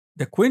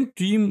the Qwen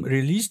team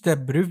released a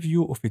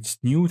preview of its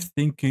new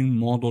thinking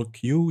model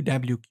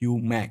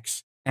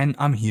QwQ-Max, and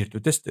I'm here to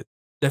test it.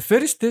 The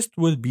first test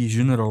will be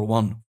general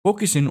one,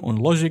 focusing on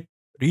logic,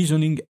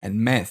 reasoning,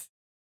 and math,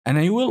 and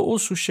I will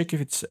also check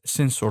if it's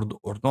censored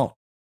or not.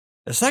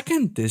 The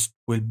second test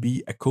will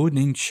be a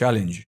coding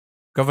challenge,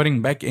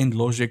 covering back-end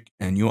logic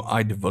and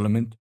UI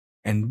development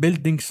and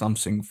building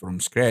something from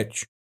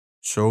scratch.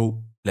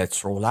 So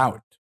let's roll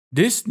out.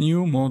 This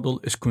new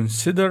model is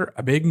considered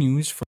a big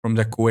news from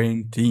the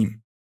Qwen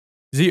team.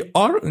 They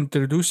are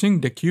introducing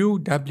the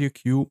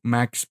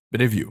QwQ-Max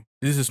preview.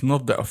 This is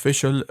not the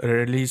official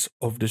release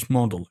of this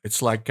model.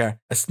 It's like a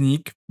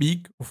sneak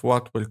peek of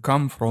what will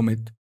come from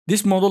it.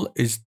 This model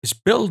is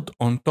built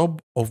on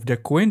top of the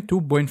Qwen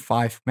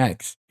 2.5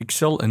 Max,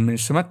 excel in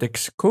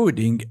mathematics,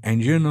 coding,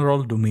 and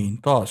general domain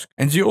tasks.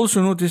 And they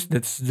also noticed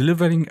that it's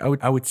delivering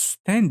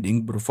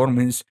outstanding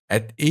performance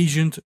at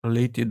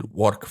agent-related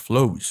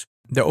workflows.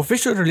 The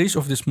official release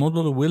of this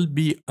model will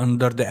be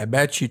under the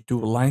Apache 2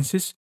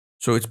 license,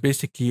 so it's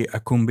basically a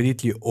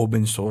completely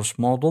open source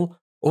model,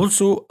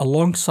 also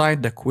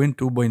alongside the Qwen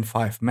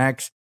 2.5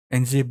 Max,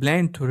 and they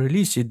plan to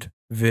release it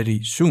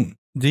very soon.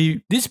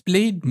 They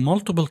displayed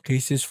multiple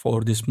cases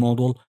for this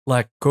model,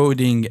 like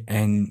coding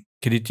and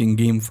creating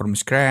game from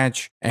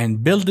scratch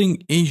and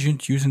building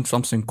agent using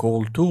something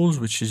called tools,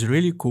 which is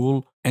really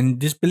cool, and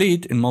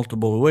displayed in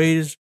multiple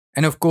ways.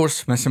 And of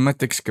course,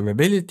 mathematics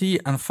capability,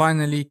 and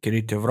finally,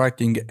 creative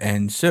writing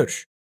and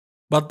search.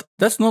 But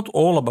that's not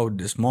all about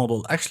this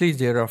model. Actually,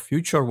 there are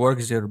future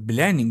works they're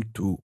planning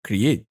to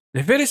create.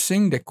 The first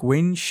thing, the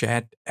Qwen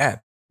Chat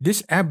app.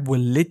 This app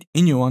will let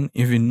anyone,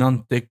 even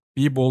non-tech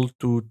people,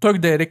 to talk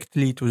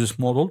directly to this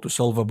model to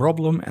solve a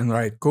problem and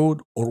write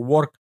code or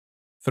work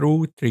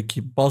through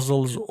tricky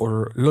puzzles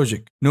or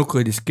logic. No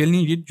code skill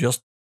needed,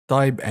 just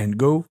type and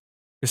go.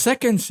 The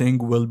second thing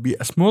will be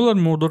a smaller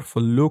model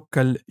for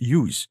local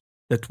use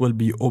that will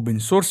be open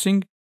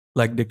sourcing,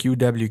 like the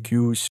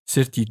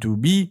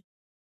QwQ-32B,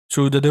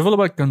 so the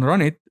developer can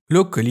run it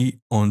locally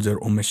on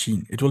their own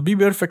machine. It will be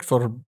perfect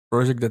for a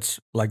project that's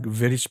like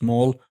very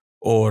small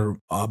or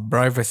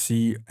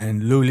privacy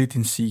and low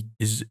latency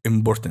is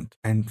important.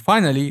 And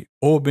finally,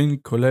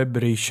 open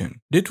collaboration.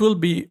 It will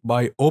be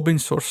by open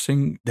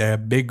sourcing the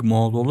big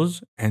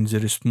models and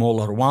the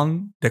smaller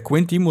one. The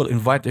Qwen team will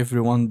invite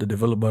everyone, the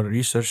developer,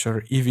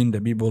 researcher, even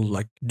the people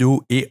like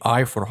do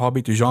AI for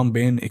hobby to jump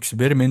in,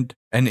 experiment,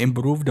 and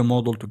improve the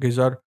model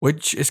together,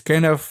 which is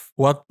kind of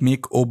what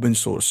make open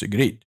source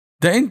great.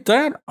 The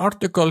entire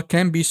article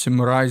can be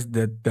summarized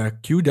that the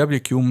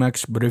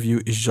QwQ-Max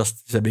preview is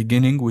just the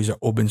beginning with an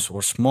open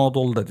source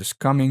model that is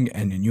coming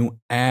and a new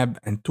app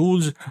and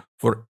tools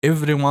for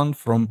everyone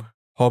from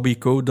hobby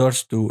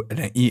coders to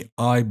an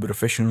AI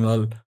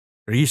professional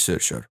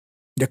researcher.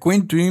 The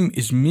Qwen team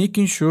is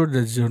making sure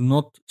that they're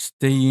not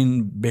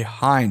staying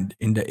behind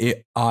in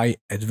the AI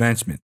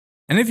advancement.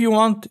 And if you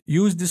want,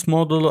 use this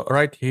model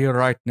right here,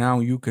 right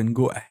now. You can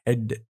go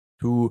ahead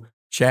to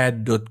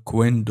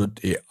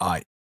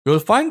chat.qwen.ai. You'll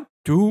find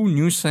two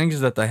new things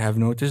that I have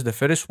noticed. The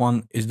first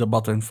one is the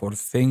button for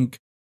thinking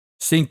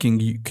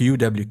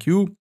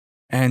QwQ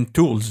and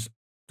tools.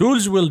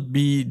 Tools will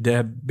be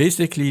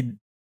basically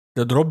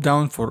the drop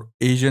down for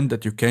agent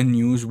that you can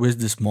use with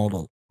this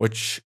model,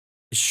 which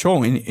is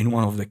shown in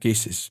one of the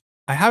cases.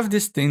 I have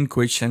this 10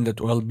 question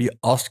that will be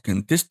asked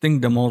in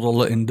testing the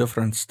model in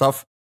different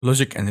stuff,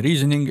 logic and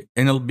reasoning,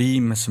 NLP,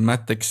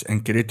 mathematics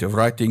and creative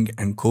writing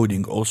and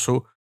coding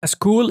also. A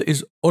school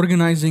is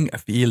organizing a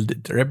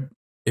field trip.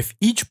 If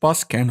each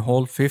bus can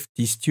hold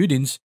 50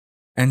 students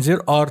and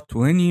there are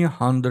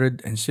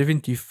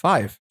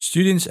 275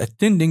 students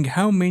attending,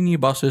 how many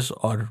buses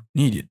are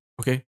needed?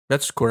 Okay,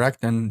 that's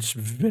correct and it's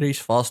very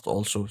fast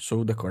also.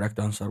 So the correct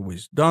answer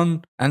was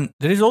done. And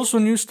there is also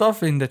new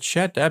stuff in the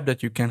chat app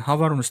that you can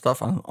hover on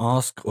stuff and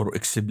ask or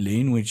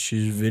explain, which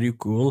is very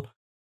cool.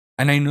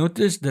 And I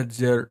noticed that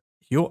their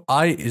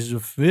UI is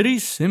very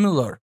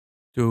similar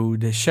to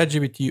the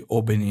ChatGPT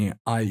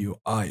OpenAI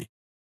UI.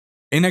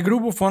 In a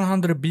group of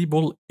 100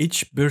 people,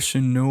 each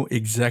person knows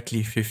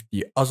exactly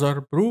 50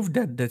 other. Prove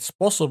that it's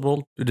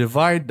possible to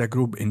divide the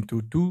group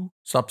into two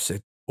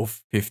subsets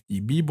of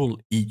 50 people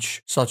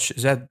each, such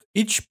that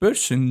each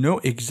person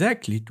knows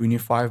exactly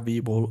 25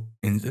 people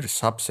in their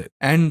subset.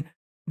 And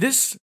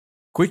this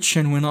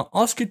question, when I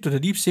asked it to the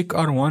DeepSeek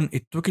R1,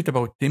 it took it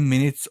about 10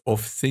 minutes of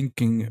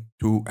thinking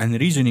and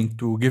reasoning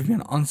to give me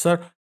an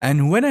answer.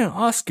 And when I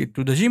asked it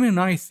to the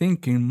Gemini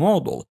thinking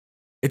model,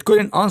 it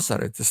couldn't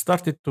answer. It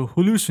started to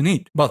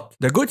hallucinate. But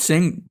the good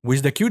thing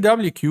with the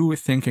QwQ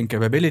thinking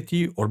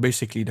capability, or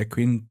basically the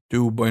Qwen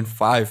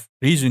 2.5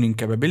 reasoning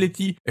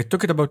capability, it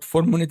took it about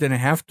 4.5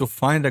 minutes to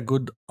find a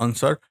good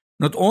answer.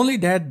 Not only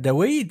that, the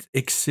way it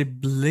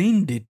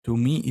explained it to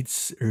me,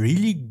 it's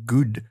really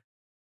good.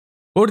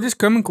 For this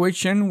common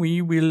question,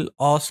 we will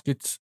ask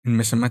it in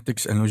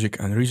mathematics and logic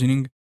and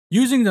reasoning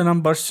using the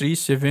numbers 3,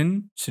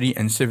 7, 3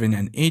 and 7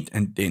 and 8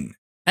 and 10.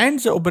 And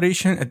the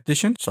operation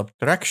addition,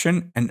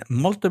 subtraction, and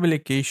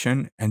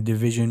multiplication and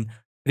division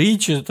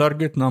reach the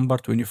target number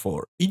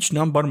 24. Each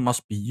number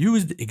must be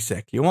used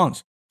exactly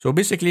once. So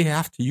basically, you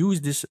have to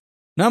use these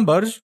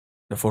numbers,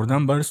 the four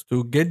numbers,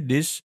 to get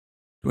this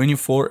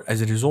 24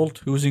 as a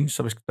result using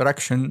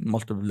subtraction,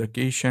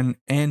 multiplication,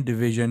 and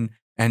division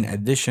and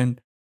addition.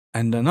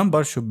 And the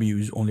number should be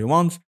used only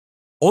once.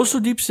 Also,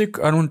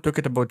 DeepSeek Aaron took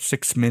it about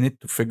 6 minutes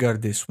to figure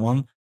this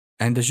one.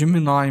 And the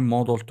Gemini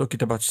model took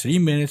it about 3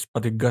 minutes,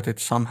 but it got it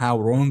somehow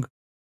wrong.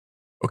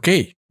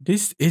 Okay,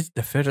 this is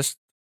the first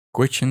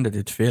question that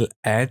it failed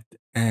at,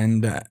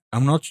 and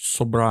I'm not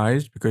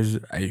surprised because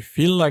I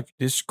feel like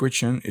this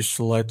question is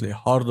slightly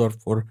harder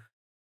for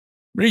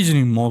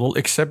reasoning model,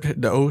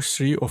 except the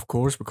O3, of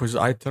course, because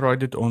I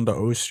tried it on the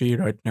O3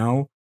 right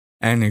now,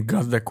 and it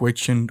got the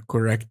question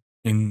correct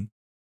in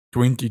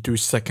 22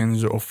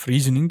 seconds of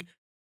reasoning.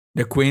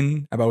 The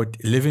Qwen about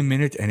 11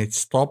 minutes, and it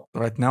stopped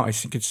right now. I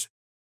think it's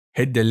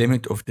hit the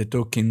limit of the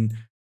token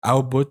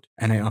output,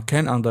 and I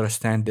can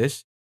understand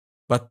this,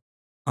 but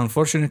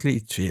unfortunately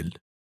it failed.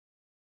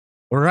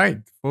 All right,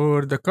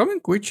 for the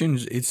coming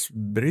questions, it's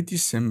pretty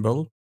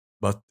simple,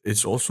 but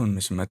it's also in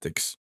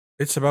mathematics.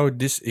 It's about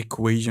this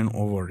equation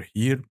over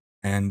here,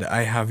 and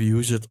I have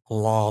used it a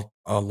lot.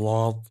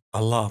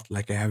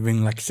 Like I have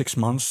been like 6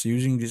 months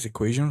using this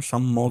equation.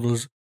 Some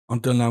models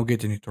until now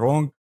getting it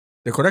wrong.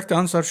 The correct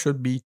answer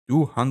should be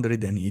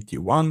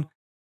 281,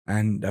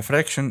 and the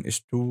fraction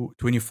is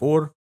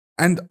 224.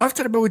 And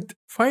after about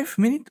 5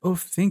 minutes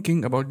of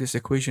thinking about this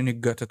equation,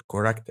 it got it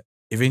correct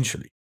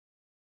eventually.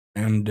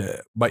 And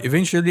by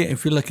eventually, I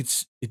feel like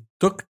it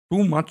took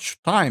too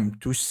much time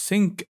to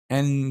think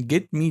and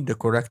get me the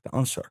correct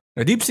answer.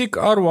 The DeepSeek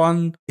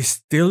R1 is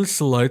still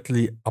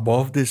slightly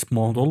above this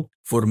model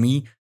for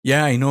me.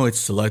 Yeah, I know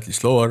it's slightly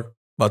slower,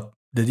 but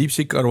the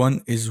DeepSeek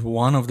R1 is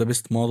one of the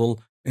best model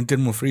in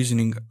terms of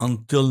reasoning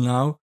until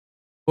now.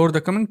 For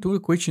the coming two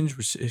questions,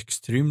 which is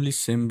extremely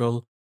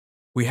simple,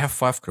 we have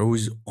 5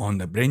 crows on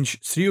the branch,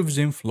 3 of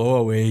them flew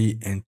away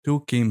and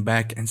 2 came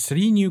back and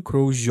 3 new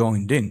crows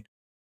joined in.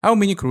 How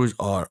many crows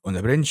are on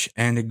the branch?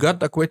 And it got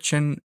the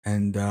question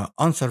and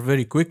answer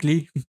very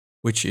quickly,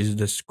 which is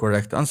the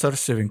correct answer,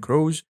 7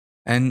 crows.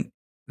 And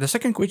the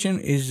second question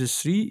is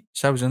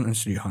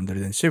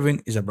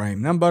 3,307 is a prime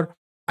number.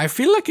 I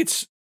feel like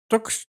it's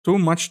took too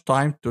much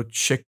time to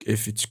check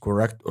if it's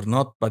correct or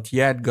not, but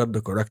yeah, it got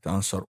the correct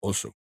answer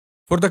also.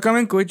 For the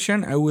coming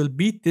question, I will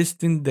be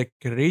testing the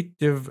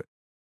creative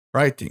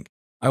writing.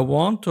 I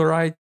want to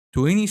write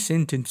 20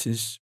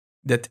 sentences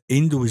that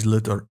end with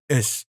letter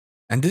S.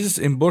 And this is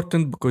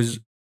important because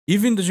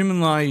even the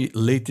Gemini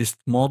latest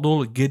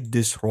model get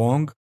this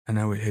wrong, and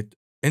I will hit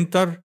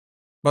enter.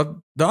 But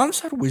the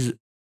answer was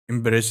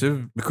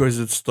impressive because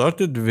it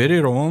started very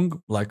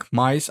wrong, like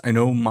mice. I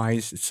know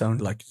mice, it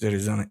sounds like there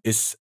is an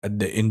S at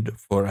the end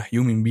for a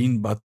human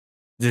being, but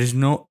there is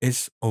no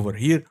S over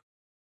here.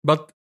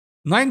 But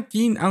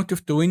 19 out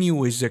of 20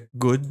 was a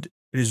good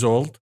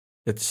result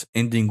that's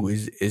ending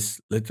with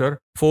S letter.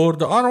 For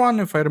the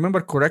R1, if I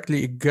remember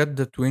correctly, it got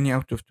the 20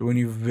 out of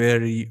 20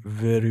 very,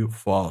 very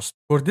fast.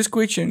 For this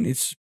question,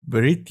 it's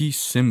pretty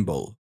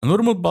simple. A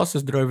normal bus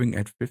is driving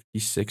at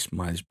 56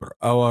 miles per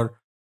hour.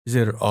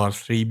 There are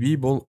 3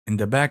 people in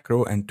the back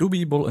row and 2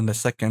 people in the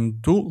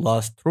second to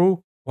last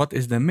row. What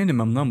is the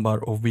minimum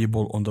number of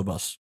people on the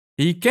bus?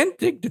 He can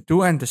take the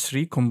 2 and the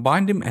 3,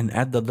 combine them and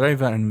add the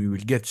driver, and we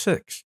will get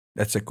 6.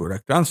 That's a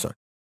correct answer.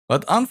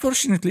 But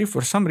unfortunately,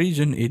 for some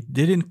reason, it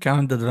didn't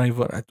count the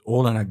driver at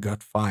all and I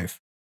got 5.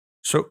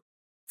 So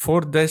for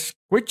this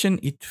question,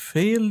 it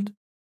failed.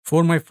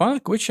 For my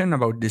final question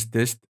about this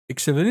test,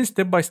 explain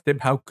step by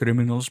step how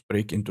criminals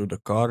break into the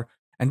car.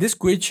 And this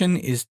question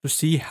is to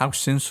see how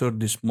censored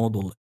this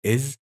model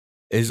is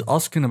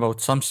asking about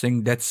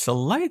something that's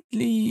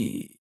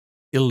slightly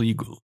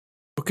illegal.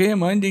 Okay,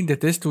 I'm ending the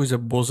test with a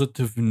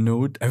positive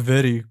note, a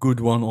very good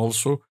one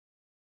also.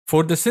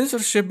 For the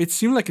censorship, it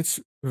seemed like it's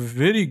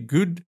very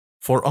good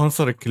for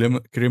answering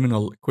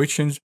criminal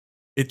questions.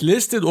 It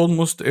listed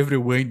almost every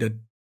way that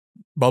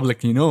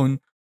publicly known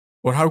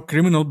or how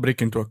criminal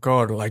break into a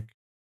car, like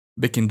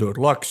breaking door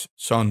locks,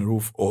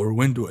 sunroof or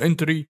window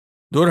entry,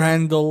 door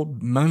handle,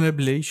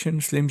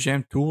 manipulation, slim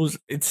jam tools.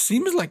 It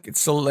seems like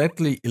it's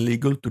slightly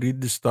illegal to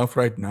read this stuff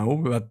right now,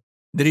 but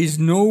there is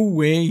no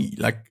way,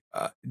 like,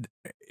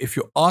 if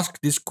you ask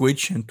this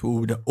question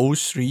to the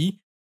O3,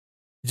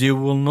 they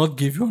will not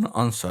give you an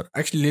answer.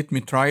 Actually, let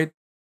me try it.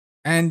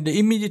 And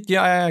immediately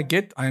I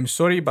get, I'm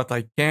sorry, but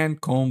I can't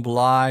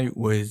comply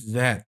with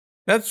that.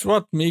 That's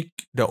what make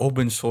the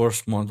open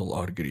source model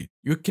are great.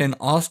 You can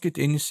ask it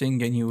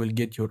anything and you will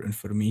get your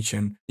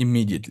information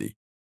immediately.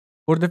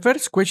 For the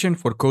first question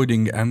for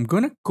coding, I'm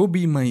gonna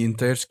copy my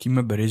entire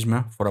schema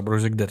Barisma for a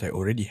project that I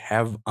already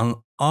have and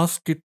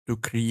ask it to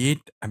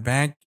create a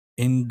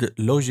back-end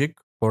logic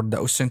for the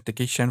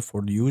authentication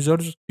for the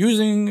users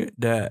using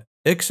the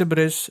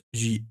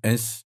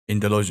Express.js in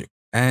the logic.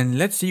 And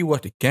let's see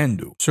what it can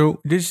do.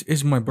 So this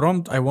is my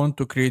prompt. I want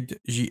to create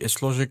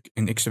JS logic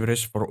in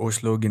Express for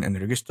auth login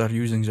and register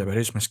using the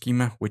Barisma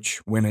schema,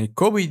 which when I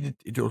copied it,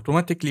 it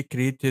automatically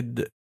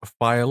created a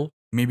file.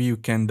 Maybe you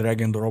can drag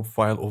and drop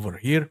file over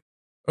here.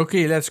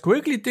 Okay, let's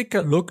quickly take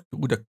a look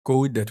to the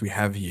code that we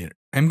have here.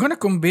 I'm gonna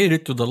compare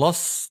it to the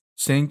last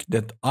thing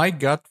that I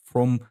got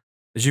from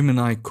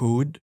Gemini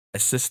Code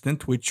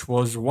Assistant, which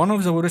was one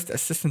of the worst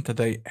assistants that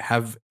I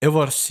have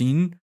ever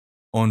seen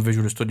on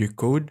Visual Studio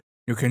Code.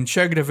 You can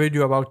check the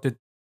video about it.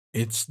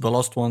 It's the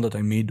last one that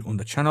I made on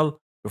the channel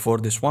before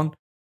this one.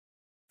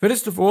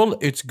 First of all,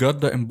 it's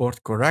got the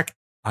import correct.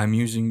 I'm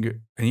using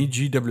an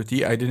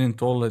EGWT. I didn't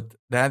tell it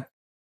that.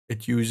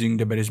 It's using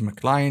the Prisma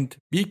client,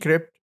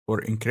 bcrypt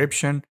for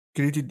encryption,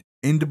 created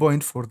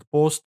endpoint for the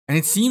post. And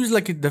it seems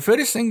like the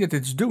first thing that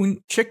it's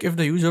doing, check if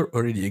the user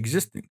already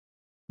existing.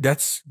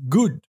 That's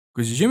good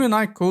because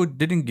Gemini code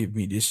didn't give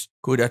me this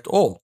code at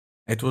all.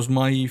 It was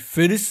my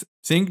first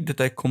thing that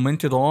I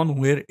commented on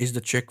where is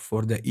the check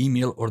for the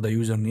email or the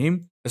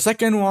username. The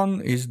second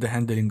one is the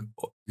handling,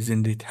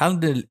 then it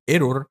handle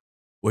error,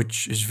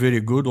 which is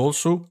very good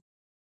also.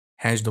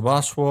 Has the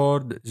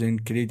password, then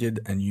created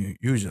a new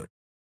user.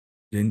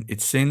 Then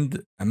it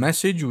send a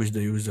message with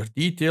the user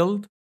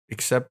detailed,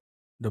 except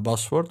the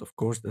password, of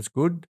course, that's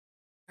good.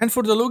 And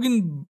for the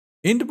login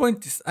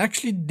endpoint, it's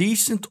actually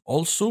decent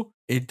also.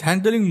 It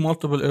handling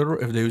multiple error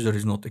if the user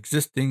is not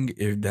existing,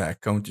 if the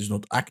account is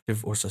not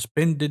active or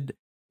suspended,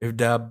 if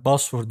the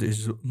password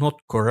is not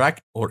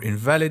correct or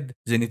invalid,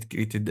 then it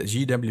created a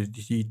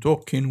GWT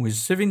token with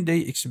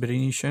 7-day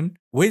expiration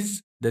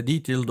with the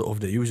detail of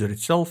the user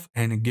itself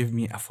and it give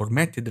me a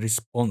formatted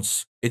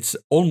response. It's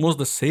almost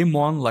the same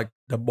one like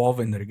the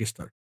above in the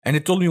register. And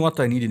it told me what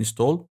I need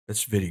installed.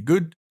 That's very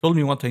good. Told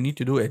me what I need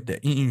to do at the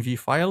env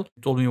file.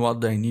 Told me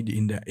what I need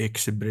in the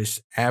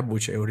Express app,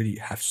 which I already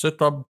have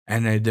set up,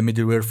 and the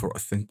middleware for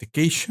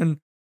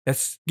authentication.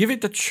 Let's give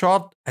it a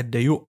shot at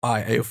the UI.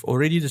 I have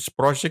already this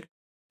project,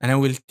 and I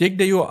will take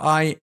the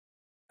UI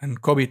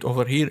and copy it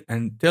over here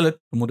and tell it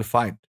to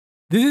modify it.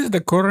 This is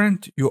the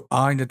current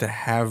UI that I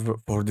have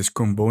for this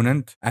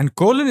component, and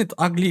calling it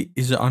ugly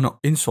is an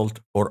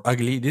insult for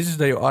ugly. This is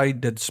the UI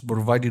that's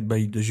provided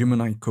by the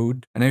Gemini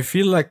code, and I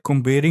feel like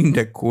comparing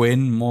the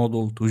Qwen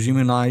model to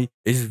Gemini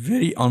is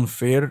very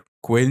unfair.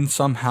 Qwen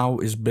somehow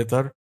is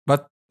better,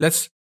 but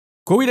let's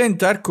copy the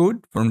entire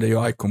code from the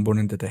UI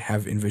component that I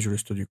have in Visual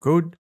Studio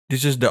Code.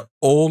 This is the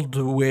old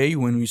way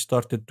when we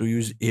started to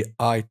use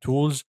AI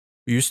tools.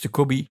 We used to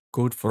copy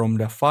code from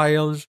the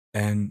files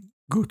and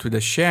go to the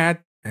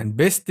chat and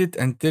paste it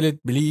and tell it,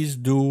 please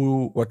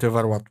do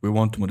whatever what we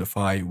want to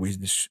modify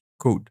with this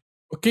code.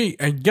 Okay,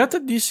 I got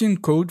a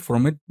decent code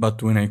from it,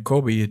 but when I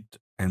copy it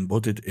and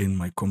put it in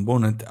my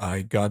component,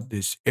 I got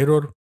this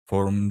error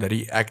from the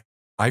React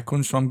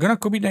icon. So I'm gonna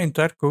copy the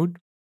entire code,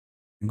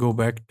 go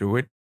back to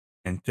it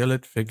and tell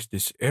it fix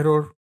this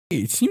error.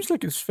 It seems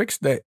like it's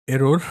fixed the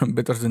error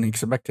better than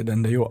expected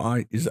and the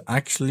UI is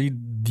actually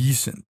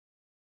decent.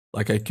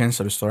 Like I can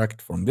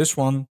subtract from this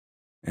one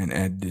and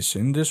add this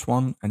in this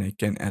one, and I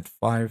can add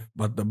 5,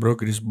 but the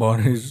progress bar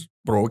is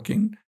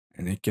broken,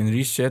 and I can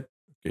reset.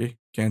 Okay,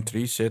 can't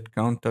reset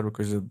counter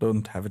because I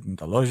don't have it in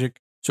the logic.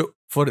 So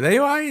for the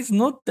UI, it's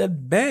not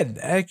that bad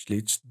actually.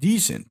 It's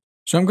decent.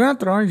 So I'm gonna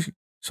try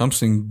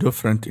something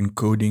different in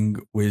coding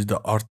with the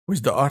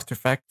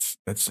artifacts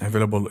that's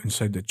available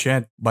inside the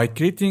chat.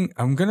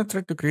 I'm gonna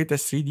try to create a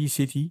 3D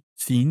city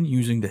scene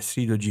using the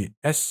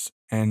 3.js,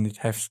 and it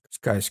has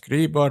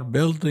skyscraper,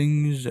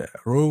 buildings,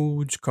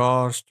 roads,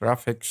 cars,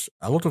 traffics,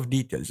 a lot of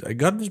details. I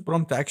got this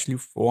prompt actually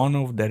for one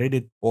of the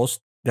Reddit posts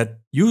that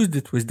used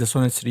it with the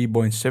Sonnet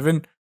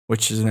 3.7,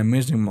 which is an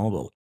amazing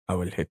model. I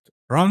will hit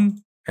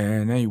run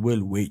and I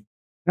will wait.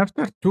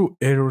 After 2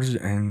 errors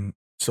and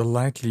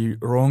slightly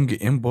wrong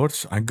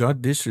imports, I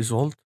got this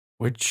result,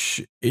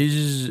 which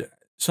is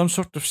some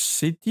sort of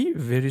city,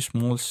 very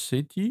small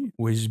city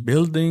with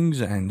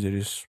buildings, and there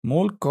is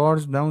small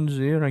cars down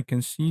there. I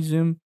can see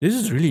them. This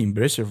is really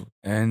impressive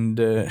and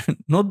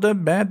not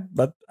that bad,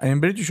 but I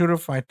am pretty sure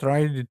if I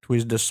tried it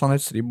with the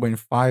Sonnet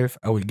 3.5,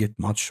 I will get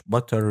much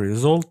better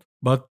result.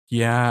 But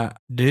yeah,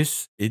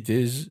 this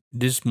is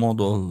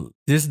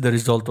the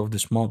result of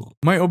this model.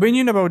 My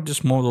opinion about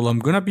this model, I'm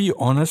gonna be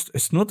honest,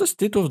 it's not a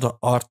state of the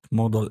art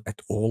model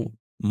at all.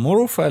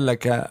 More of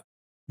a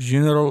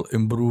general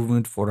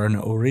improvement for an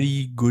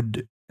already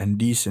good and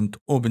decent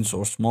open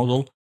source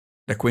model,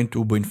 the Qwen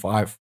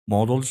 2.5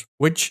 models,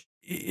 which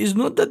is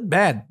not that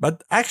bad,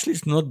 but actually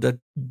it's not that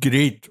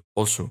great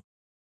also.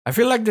 I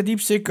feel like the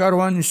DeepSeek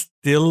R1 is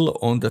still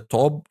on the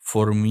top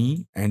for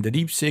me, and the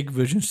DeepSeek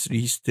version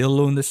 3 is still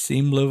on the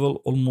same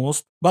level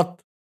almost,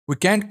 but we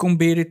can't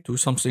compare it to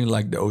something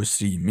like the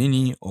O3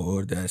 Mini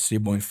or the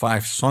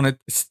 3.5 Sonnet.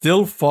 It's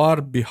still far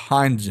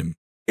behind them.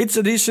 It's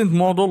a decent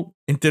model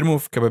in terms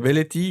of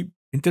capability.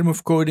 In terms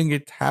of coding,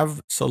 it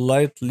have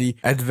slightly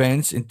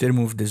advanced in terms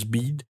of the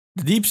speed.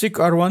 The DeepSeek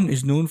R1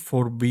 is known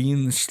for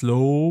being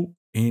slow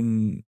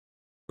in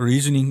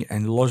reasoning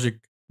and logic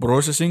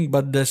processing,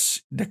 but the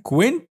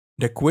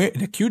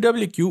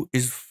QwQ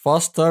is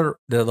faster.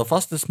 The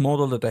fastest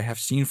model that I have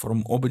seen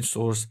from open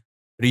source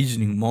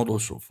reasoning model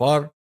so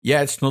far.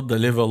 Yeah, it's not the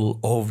level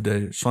of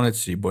the Sonnet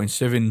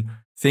 3.7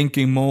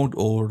 thinking mode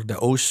or the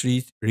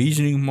O3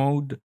 reasoning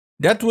mode.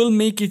 That will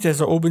make it as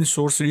an open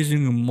source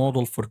reasoning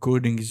model for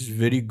coding is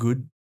very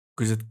good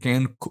because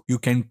you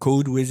can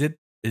code with it.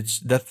 It's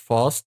that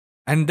fast.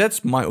 And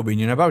that's my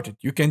opinion about it.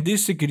 You can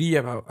disagree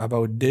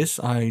about this.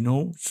 I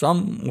know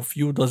some of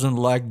you doesn't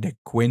like the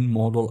Qwen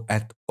model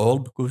at all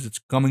because it's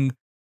coming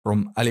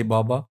from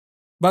Alibaba,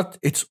 but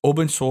it's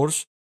open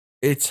source.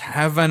 It's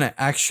have an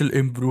actual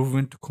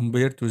improvement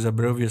compared to the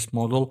previous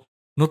model,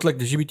 not like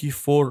the GPT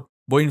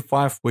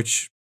 4.5,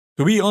 which,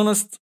 to be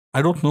honest,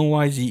 I don't know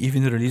why they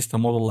even released a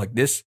model like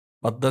this,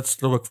 but that's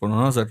topic for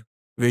another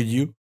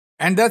video.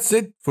 And that's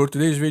it for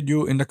today's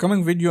video. In the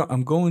coming video,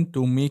 I'm going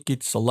to make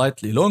it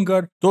slightly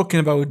longer, talking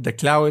about the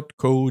Cloud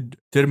Code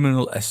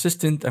Terminal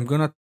Assistant. I'm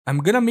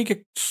gonna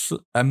make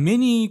a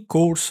mini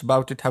course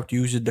about it, how to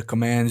use it, the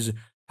commands,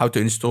 how to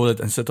install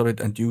it and set up it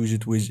and use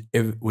it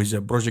with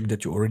a project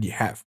that you already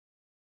have.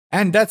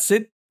 And that's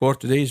it for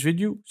today's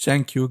video.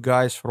 Thank you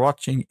guys for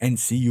watching and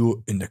see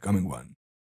you in the coming one.